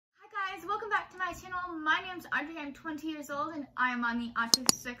my channel. My name's Audrey. I'm 20 years old and I am on the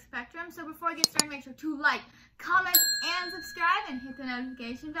autistic spectrum. So before I get started, make sure to like, comment, and subscribe and hit the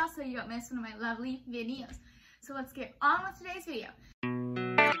notification bell so you don't miss one of my lovely videos. So let's get on with today's video.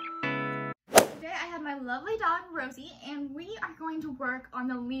 Today I have my lovely dog Rosie and we are going to work on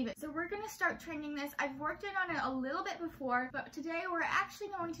the Leave It. So we're going to start training this. I've worked on it a little bit before, but today we're actually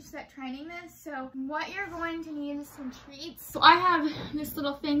going to start training this. So what you're going to need is some treats. So I have this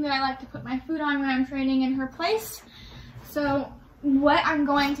little thing that I like to put my food on when I'm training in her place. So what I'm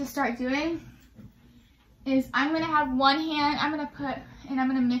going to start doing is I'm going to have one hand, I'm going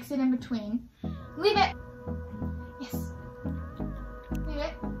to mix it in between. Leave it. Yes. Leave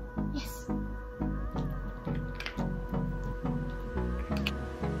it. Yes.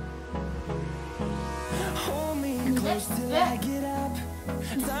 Close till I get up.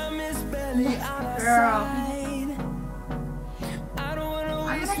 Time is barely on our side. I'm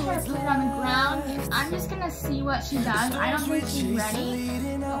gonna try to put it on the ground. I'm just gonna see what she does. I don't think she's ready,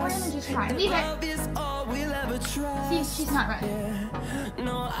 but we're gonna just try. Leave it. See, she's not ready. So I'm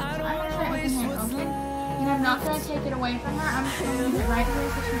gonna try everything here open, and I'm not gonna take it away from her. I'm just gonna leave it right here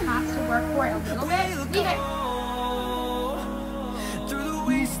so she has to work for it a little bit. Leave it.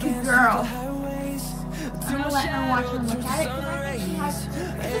 Good girl. I'm gonna let her watch her look at it because I think she has.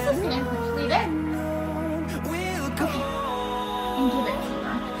 This is good input. Leave it. Okay. And give it to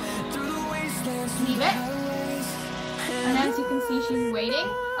her. Leave it. And as you can see, she's waiting.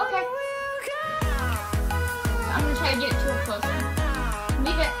 Okay. So I'm gonna try to get it to her closer.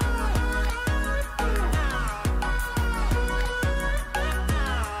 Leave it.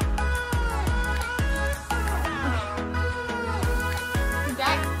 Okay. See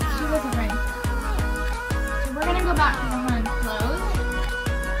that? She wasn't ready. We're gonna go back to the one and close.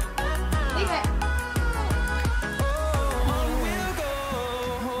 Leave it.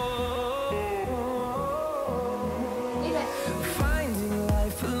 Leave it. Finding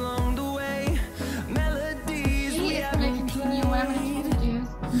life along the way. Melodies we is gonna continue. What I'm gonna try to do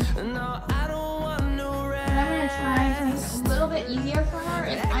what I'm gonna try to make it a little bit easier for her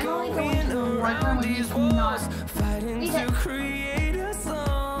is I'm only going to reward her when she's not. Leave it.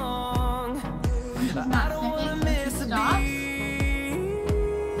 She's not sniffing, so she stops.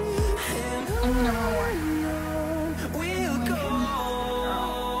 I'm gonna reward. We'll go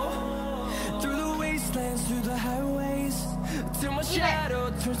through the wastelands, through the highways, till my shadow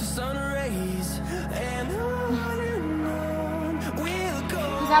turns to sun rays. And on we'll go.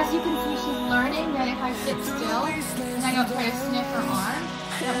 Because as you can see, she's learning that if I sit still and I don't try to sniff her arm,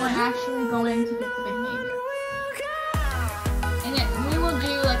 that we're actually going to get the behavior. And then we will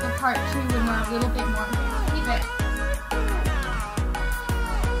do like a part 2 when we're a little bit more advanced. Leave it.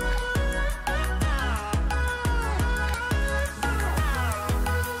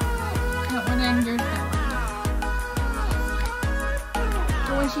 No, we're gonna do that one.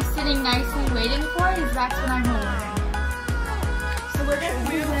 So when she's sitting nicely waiting for it, that's when I'm rewarding it. So we're gonna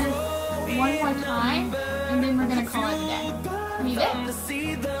do this one more time, and then we're gonna call it a day. Leave it.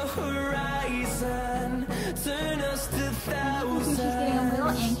 She's getting a little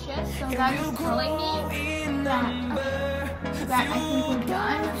anxious, so that is telling me that I think we're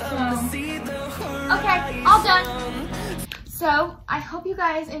done. So, okay, all done. So I hope you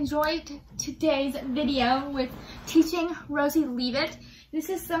guys enjoyed today's video with teaching Rosie Leave It. This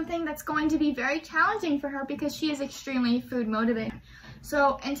is something that's going to be very challenging for her because she is extremely food motivated.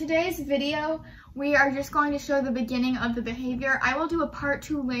 So in today's video, we are just going to show the beginning of the behavior. I will do a part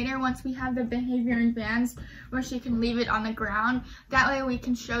 2 later once we have the behavior advanced where she can leave it on the ground. That way we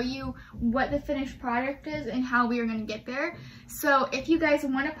can show you what the finished product is and how we are going to get there. So if you guys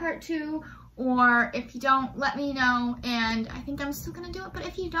want a part 2 or if you don't, let me know, and I think I'm still going to do it, but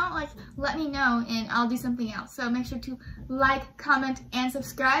if you don't, let me know and I'll do something else. So make sure to like, comment, and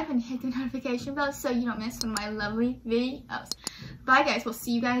subscribe and hit the notification bell so you don't miss one of my lovely videos. Bye guys, we'll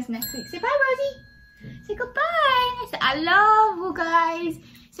see you guys next week. Say bye, Rosie. Say goodbye. I say I love you guys.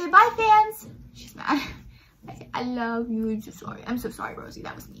 Say bye, fans. She's mad. I say I love you. I'm so sorry. I'm so sorry, Rosie.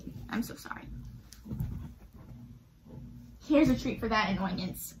 That was mean. I'm so sorry. Here's a treat for that and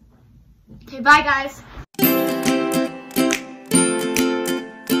onions. Okay, bye guys.